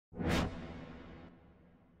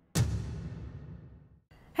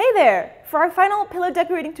Hey there! For our final pillow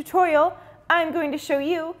decorating tutorial, I'm going to show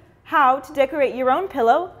you how to decorate your own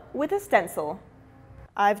pillow with a stencil.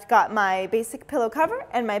 I've got my basic pillow cover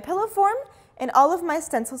and my pillow form and all of my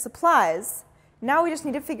stencil supplies. Now we just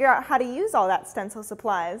need to figure out how to use all that stencil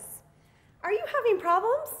supplies. Are you having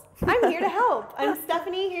problems? I'm here to help. I'm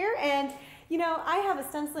Stephanie here, and you know, I have a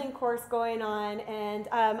stenciling course going on, and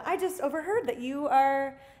I just overheard that you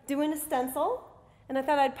are doing a stencil, and I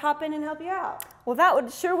thought I'd pop in and help you out. Well,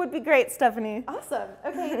 that sure would be great, Stephanie. Awesome.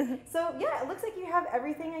 Okay, so yeah, it looks like you have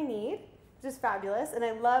everything I need, which is fabulous, and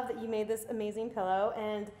I love that you made this amazing pillow,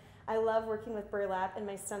 and I love working with burlap, and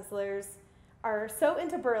my stencilers are so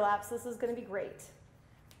into burlap, so this is going to be great.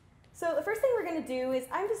 So the first thing we're going to do is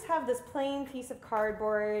I just have this plain piece of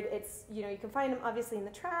cardboard. It's, you know, you can find them obviously in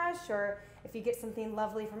the trash, or if you get something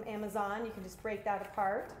lovely from Amazon, you can just break that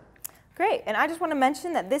apart. Great, and I just want to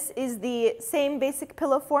mention that this is the same basic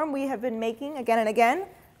pillow form we have been making again and again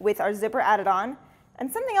with our zipper added on.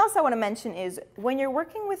 And something else I want to mention is when you're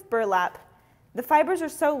working with burlap, the fibers are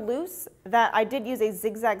so loose that I did use a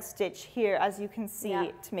zigzag stitch here, as you can see,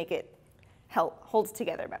 to make it holds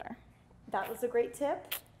together better. That was a great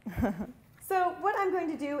tip. So what I'm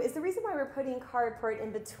going to do is, the reason why we're putting cardboard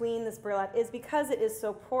in between this burlap is because it is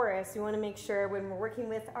so porous. We want to make sure when we're working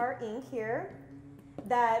with our ink here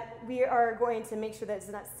that we are going to make sure that it's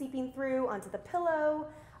not seeping through onto the pillow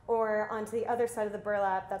or onto the other side of the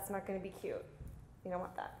burlap. That's not going to be cute. You don't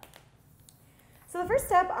want that. So the first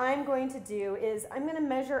step I'm going to do is I'm going to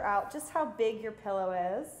measure out just how big your pillow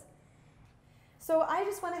is. So I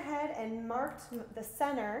just went ahead and marked the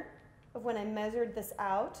center of when I measured this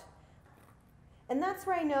out. And that's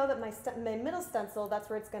where I know that my middle stencil, that's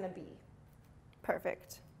where it's going to be.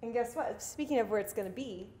 Perfect. And guess what? Speaking of where it's going to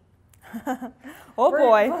be,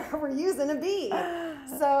 boy. We're using a bee.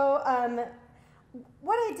 So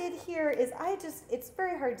what I did here is it's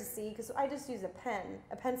very hard to see because I just used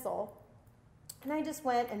a pencil, and I just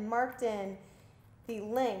went and marked in the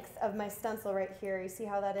length of my stencil right here. You see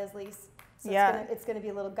how that is, Lise? So yeah. It's going to be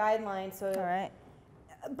a little guideline. So all right.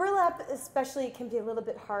 Burlap especially can be a little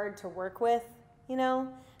bit hard to work with, you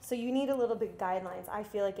know? So you need a little bit of guidelines. I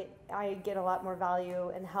feel like I get a lot more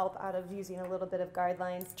value and help out of using a little bit of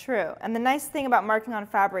guidelines. True. And the nice thing about marking on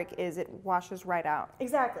fabric is it washes right out.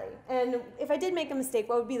 Exactly. And if I did make a mistake,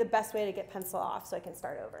 what would be the best way to get pencil off so I can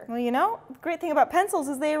start over? Well, you know, the great thing about pencils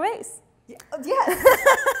is they erase. Yeah. Yes.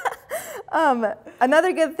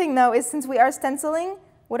 Another good thing, though, is since we are stenciling,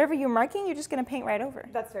 whatever you're marking, you're just going to paint right over.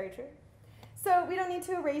 That's very true. So we don't need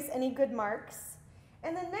to erase any good marks.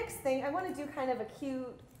 And the next thing, I want to do kind of a cute,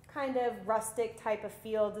 kind of rustic type of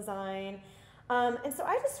field design. And so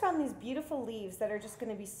I just found these beautiful leaves that are just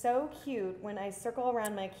going to be so cute when I circle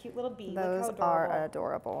around my cute little bee. Those Look how are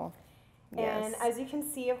adorable. And as you can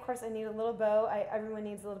see, of course, I need a little bow. Everyone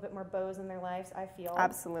needs a little bit more bows in their lives, I feel.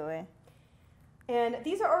 Absolutely. And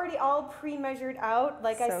these are already all pre-measured out.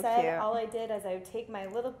 Like I said, cute. all I did is I would take my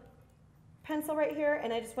little pencil right here,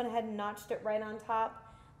 and I just went ahead and notched it right on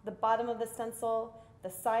top, the bottom of the stencil, the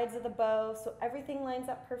sides of the bow, so everything lines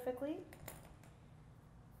up perfectly.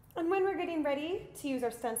 And when we're getting ready to use our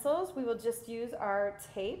stencils, we will just use our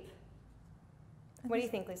tape. What do you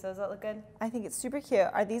think, Lisa? Does that look good? I think it's super cute.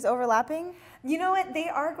 Are these overlapping? You know what? They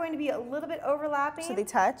are going to be a little bit overlapping. So they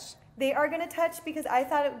touch? They are going to touch because I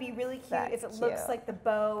thought it would be really cute if it looks like the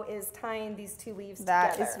bow is tying these two leaves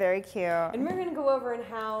together. That is very cute. And we're going to go over on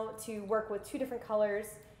how to work with two different colors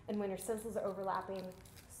and when your stencils are overlapping.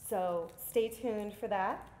 So stay tuned for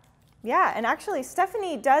that. Yeah, and actually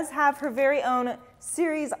Stephanie does have her very own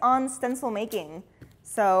series on stencil making.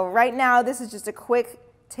 So right now this is just a quick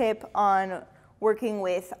tip on working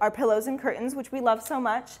with our pillows and curtains, which we love so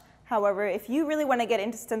much. However, if you really want to get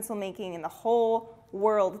into stencil making and the whole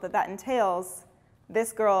world that entails,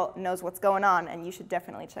 this girl knows what's going on, and you should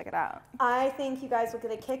definitely check it out. I think you guys will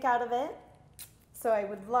get a kick out of it. So I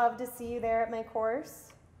would love to see you there at my course.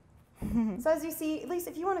 So as you see, at least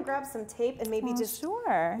if you want to grab some tape and maybe just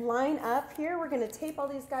line up here, we're going to tape all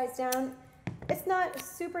these guys down. It's not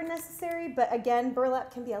super necessary, but again,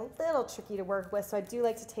 burlap can be a little tricky to work with, so I do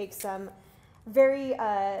like to take some very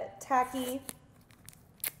tacky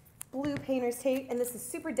blue painter's tape, and this is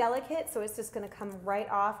super delicate, so it's just going to come right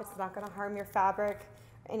off. It's not going to harm your fabric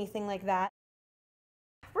or anything like that.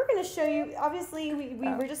 We're going to show you, obviously we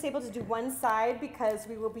were just able to do one side because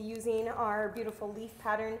we will be using our beautiful leaf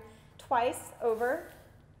pattern twice over.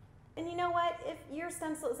 And you know what? If your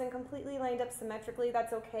stencil isn't completely lined up symmetrically,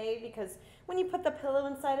 that's okay, because when you put the pillow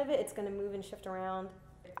inside of it, it's going to move and shift around.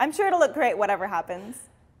 I'm sure it'll look great whatever happens.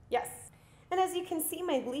 Yes. And as you can see,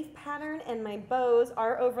 my leaf pattern and my bows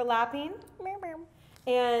are overlapping.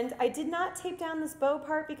 And I did not tape down this bow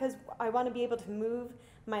part because I want to be able to move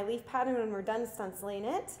my leaf pattern when we're done stenciling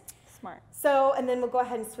it. Smart. So, and then we'll go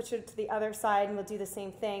ahead and switch it to the other side and we'll do the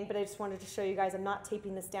same thing, but I just wanted to show you guys I'm not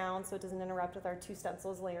taping this down so it doesn't interrupt with our 2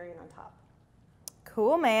 stencils layering on top.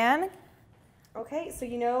 Cool, man. Okay, so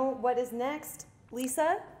you know what is next,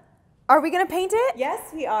 Lisa? Are we gonna paint it?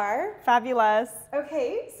 Yes, we are. Fabulous.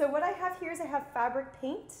 Okay, so what I have here is I have fabric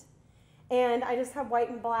paint, and I just have white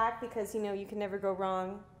and black because, you know, you can never go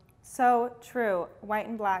wrong. So true. White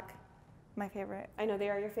and black, my favorite. I know they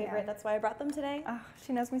are your favorite. Yeah. That's why I brought them today. Oh,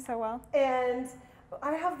 she knows me so well. And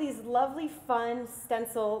I have these lovely, fun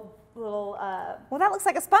stencil little... well, that looks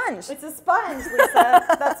like a sponge. It's a sponge, Lisa.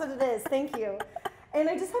 That's what it is. Thank you. And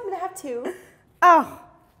I just happen to have 2. Oh,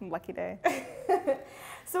 lucky day.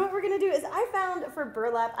 So what we're going to do is I found for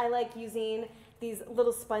burlap, I like using these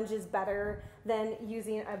little sponges better than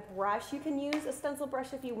using a brush. You can use a stencil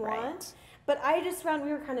brush if you want. Right. But I just found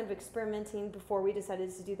we were kind of experimenting before we decided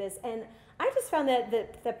to do this. And I just found that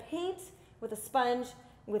the paint with a sponge,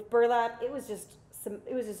 with burlap, it was just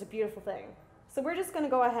a beautiful thing. So we're just going to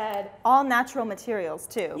go ahead. All natural materials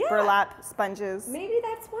too. Yeah. Burlap, sponges. Maybe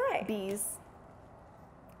that's why. Bees.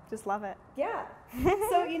 Just love it. Yeah.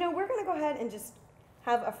 So, you know, we're going to go ahead and just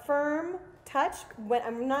have a firm touch. When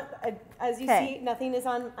I'm not, as you see, nothing is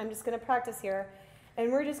on. I'm just going to practice here.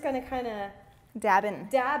 And we're just going to kind of dab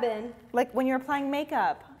in. Like when you're applying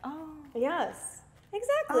makeup. Oh. Yes,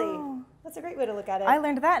 exactly. Oh. That's a great way to look at it. I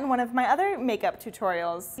learned that in one of my other makeup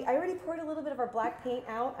tutorials. I already poured a little bit of our black paint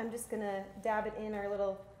out. I'm just going to dab it in our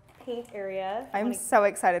little paint area. I'm so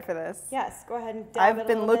excited for this. Yes, go ahead and dab it a little bit. I've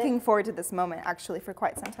been looking forward to this moment actually for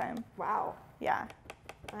quite some time. Wow. Yeah.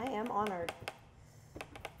 I am honored.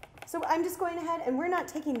 So I'm just going ahead, and we're not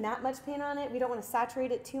taking that much paint on it. We don't want to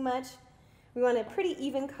saturate it too much. We want a pretty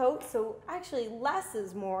even coat, so actually less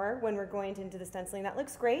is more when we're going into the stenciling. That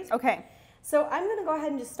looks great. Okay. So I'm going to go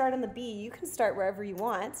ahead and just start on the B. You can start wherever you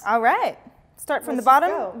want. All right. Start from the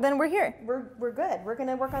bottom, then we're here. We're good. We're going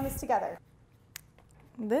to work on this together.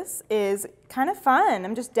 This is kind of fun.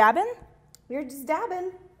 I'm just dabbing. We're just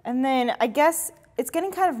dabbing. And then I guess it's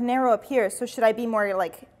getting kind of narrow up here, so should I be more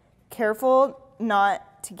like careful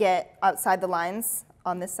not to get outside the lines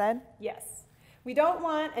on this side? Yes. We don't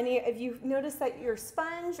want any, if you notice that your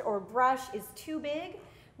sponge or brush is too big,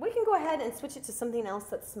 we can go ahead and switch it to something else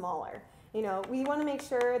that's smaller. You know, we want to make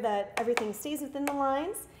sure that everything stays within the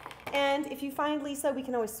lines. And if you find, Lisa, we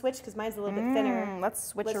can always switch because mine's a little bit thinner.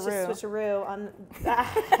 Let's switcheroo. Let's just switcheroo on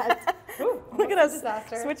that. Ooh, look at us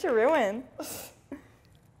disaster. Switcherooing.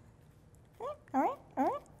 All right, all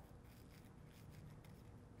right.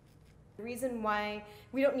 The reason why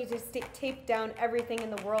we don't need to tape down everything in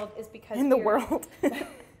the world is because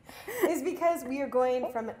is because we are going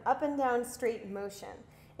from an up and down straight motion.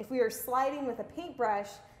 If we are sliding with a paintbrush,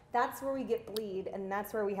 that's where we get bleed and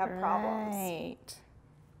that's where we have problems. Right.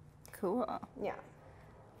 Cool. Yeah.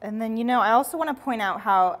 And then, you know, I also want to point out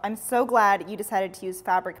how I'm so glad you decided to use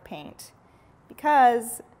fabric paint,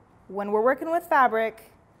 because when we're working with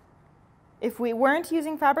fabric, if we weren't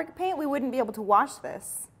using fabric paint, we wouldn't be able to wash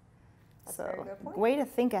this. That's a very good point. Way to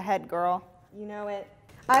think ahead, girl. You know it.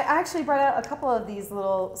 I actually brought out a couple of these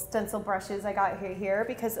little stencil brushes I got here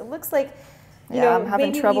because it looks like, you know, I'm having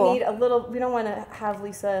maybe trouble. we need a little, we don't want to have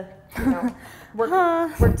Lisa, you know,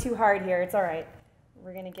 work too hard here. It's all right.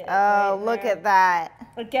 We're going to get it right look there. at that.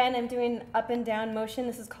 Again, I'm doing up and down motion.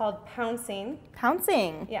 This is called pouncing.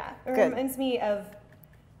 Pouncing. Yeah. It Good. reminds me of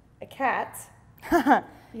a cat.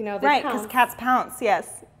 You know, they right, because cats pounce,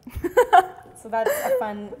 yes. So that's a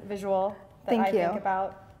fun visual that I think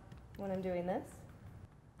about when I'm doing this.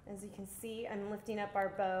 As you can see, I'm lifting up our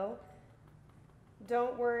bow.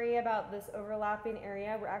 Don't worry about this overlapping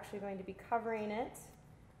area. We're actually going to be covering it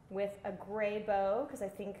with a gray bow because I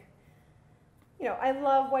think, you know, I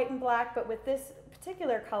love white and black, but with this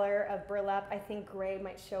particular color of burlap, I think gray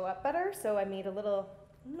might show up better. So I made a little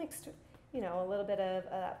mixed, you know, a little bit of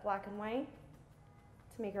black and white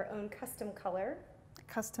to make our own custom color.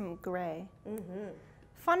 Custom gray. Mm-hmm.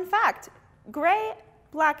 Fun fact, gray,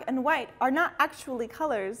 black, and white are not actually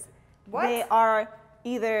colors. What? They are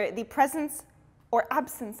either the presence or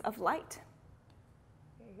absence of light.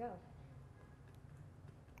 There you go.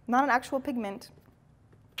 Not an actual pigment.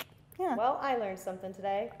 Yeah. Well, I learned something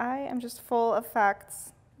today. I am just full of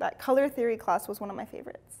facts. That color theory class was one of my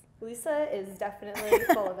favorites. Lisa is definitely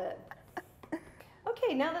full of it.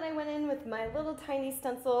 Okay, now that I went in with my little tiny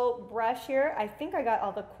stencil brush here, I think I got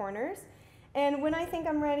all the corners. And when I think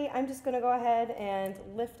I'm ready, I'm just going to go ahead and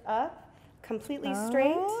lift up completely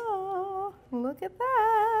straight. Oh, look at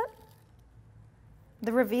that.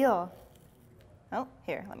 The reveal. Oh,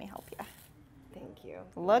 here, let me help you. Thank you.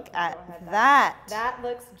 Look at that. That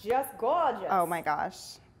looks just gorgeous. Oh my gosh.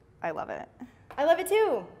 I love it. I love it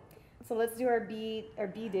too. So let's do our bee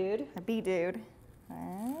dude. A bee dude.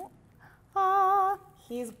 Ah.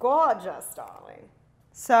 He's gorgeous, darling.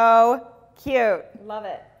 So cute. Love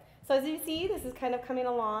it. So as you see, this is kind of coming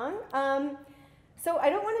along. So I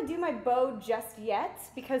don't want to do my bow just yet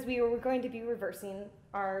because we were going to be reversing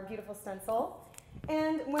our beautiful stencil.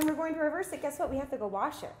 And when we're going to reverse it, guess what? We have to go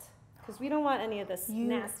wash it because we don't want any of this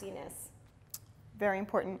nastiness. Very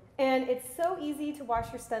important. And it's so easy to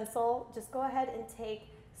wash your stencil. Just go ahead and take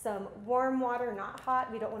some warm water, not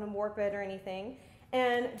hot. We don't want to warp it or anything.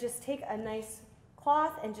 And just take a nice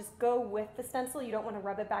cloth and just go with the stencil. You don't want to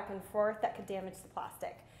rub it back and forth. That could damage the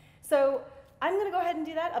plastic. So I'm going to go ahead and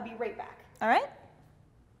do that. I'll be right back. All right.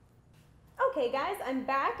 Okay guys, I'm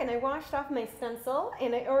back and I washed off my stencil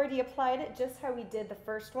and I already applied it just how we did the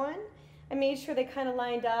first one. I made sure they kind of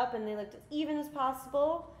lined up and they looked as even as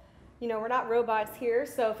possible. You know, we're not robots here,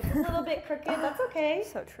 so if it's a little bit crooked, that's okay.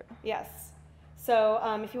 So true. Yes. So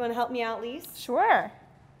if you want to help me out, Lise. Sure.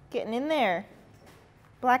 Getting in there.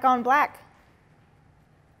 Black on black.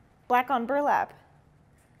 Black on burlap.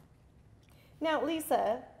 Now,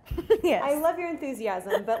 Lisa, yes. I love your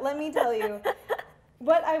enthusiasm, but let me tell you,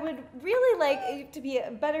 what I would really like to be a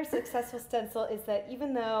better successful stencil is that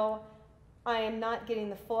even though I am not getting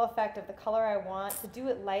the full effect of the color I want, to do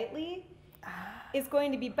it lightly is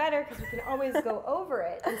going to be better because we can always go over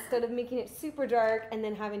it instead of making it super dark and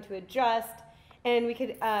then having to adjust. And we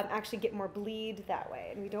could actually get more bleed that way,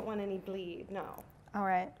 and we don't want any bleed, no. All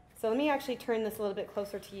right. So let me actually turn this a little bit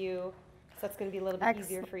closer to you, so that's going to be a little bit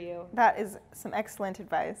easier for you. That is some excellent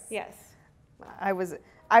advice. Yes. I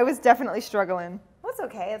was definitely struggling. Well, that's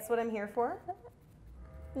okay. That's what I'm here for.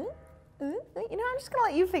 You know, I'm just going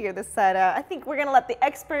to let you figure this side out. I think we're going to let the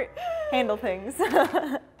expert handle things.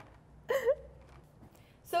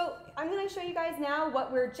 So I'm going to show you guys now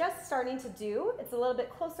what we're just starting to do. It's a little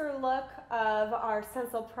bit closer look of our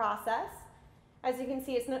stencil process. As you can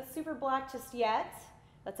see, it's not super black just yet.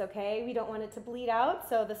 That's okay. We don't want it to bleed out.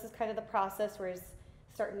 So this is kind of the process where it's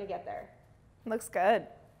starting to get there. Looks good.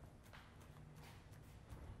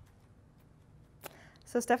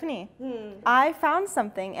 So Stephanie, I found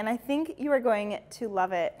something and I think you are going to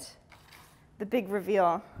love it. The big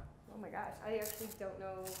reveal. Oh my gosh, I actually don't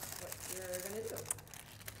know what you're going to do.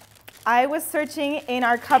 I was searching in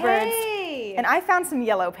our cupboards and I found some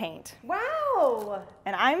yellow paint. Wow.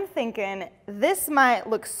 And I'm thinking this might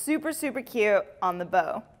look super, super cute on the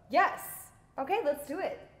bow. Yes. Okay, let's do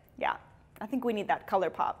it. Yeah, I think we need that color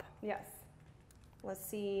pop. Yes. Let's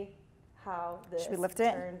see how this Should we lift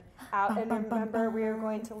it? turned out. And remember, we are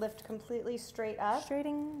going to lift completely straight up. Straight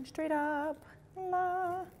up.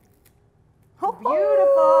 La.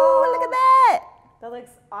 Beautiful. Look at that. That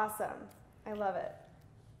looks awesome. I love it.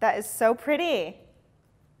 That is so pretty.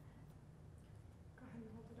 Go ahead and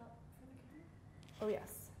hold it up for the camera. Oh, yes.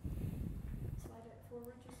 Slide it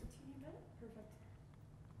forward just a teeny bit. Perfect.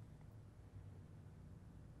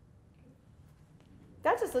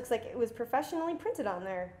 That just looks like it was professionally printed on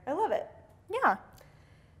there. I love it. Yeah.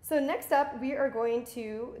 So next up, we are going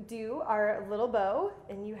to do our little bow,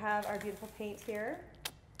 and you have our beautiful paint here.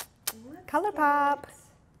 Color pop.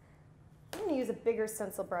 I'm going to use a bigger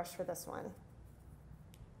stencil brush for this one.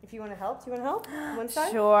 If you want to help, do you want to help? One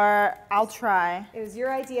side? Sure, I'll try. It was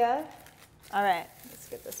your idea. All right. Let's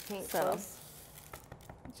get this paint So, close.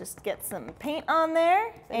 just get some paint on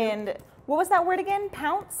there. And what was that word again?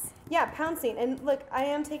 Pounce? Yeah, pouncing. And look, I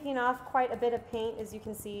am taking off quite a bit of paint, as you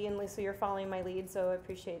can see, and Lisa, you're following my lead, so I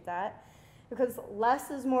appreciate that. Because less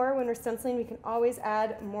is more when we're stenciling. We can always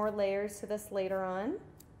add more layers to this later on.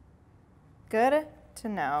 Good to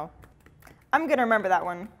know. I'm going to remember that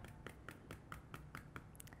one.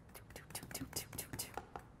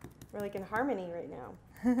 We're like in harmony right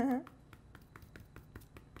now.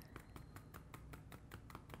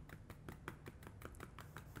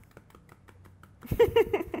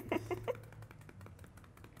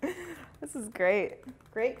 This is great.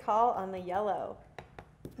 Great call on the yellow.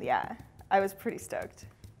 Yeah, I was pretty stoked.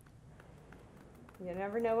 You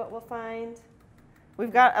never know what we'll find.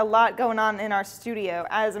 We've got a lot going on in our studio,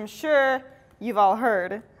 as I'm sure you've all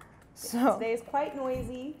heard. So Today is quite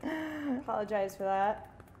noisy. Apologize for that.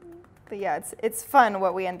 But yeah, it's fun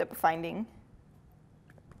what we end up finding.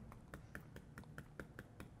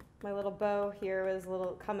 My little bow here was a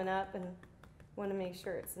little coming up and want to make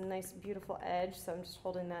sure it's a nice, beautiful edge, so I'm just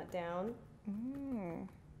holding that down. Oh,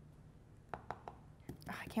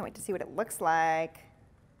 I can't wait to see what it looks like.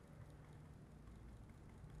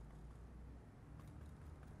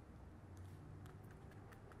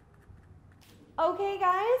 Okay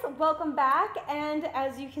guys, welcome back, and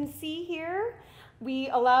as you can see here, we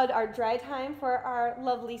allowed our dry time for our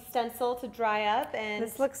lovely stencil to dry up, and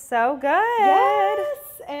this looks so good. Yes,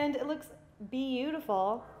 and it looks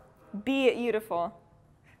beautiful. Beautiful.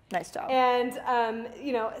 Nice job. And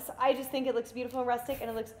you know, so I just think it looks beautiful and rustic, and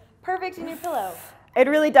it looks perfect in your pillow. It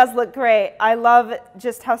really does look great. I love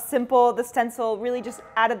just how simple the stencil really just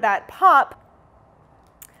added that pop.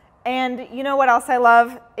 And you know what else I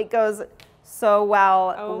love? It goes so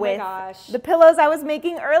well with the pillows I was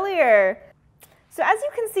making earlier. So as you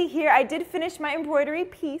can see here, I did finish my embroidery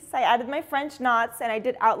piece. I added my French knots and I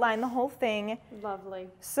did outline the whole thing. Lovely.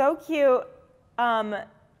 So cute.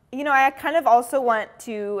 You know, I kind of also want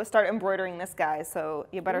to start embroidering this guy, so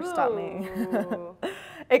you better stop me.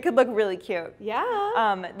 It could look really cute.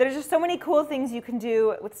 Yeah. There's just so many cool things you can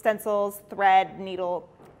do with stencils, thread, needle,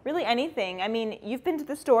 really anything. I mean, you've been to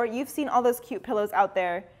the store, you've seen all those cute pillows out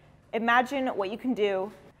there. Imagine what you can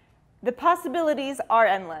do. The possibilities are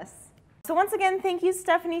endless. So once again, thank you,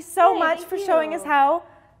 Stephanie, so much for showing us how.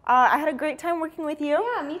 I had a great time working with you.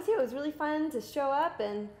 Yeah, me too. It was really fun to show up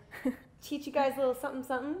and teach you guys a little something,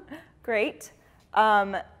 something. Great.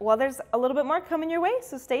 Well, there's a little bit more coming your way,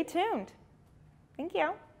 so stay tuned. Thank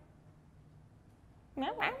you.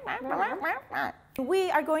 We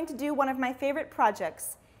are going to do one of my favorite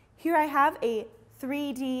projects. Here I have a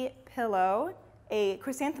 3D pillow, a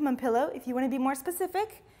chrysanthemum pillow, if you want to be more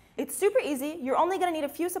specific. It's super easy. You're only going to need a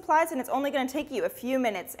few supplies, and it's only going to take you a few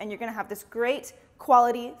minutes, and you're going to have this great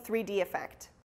quality 3D effect.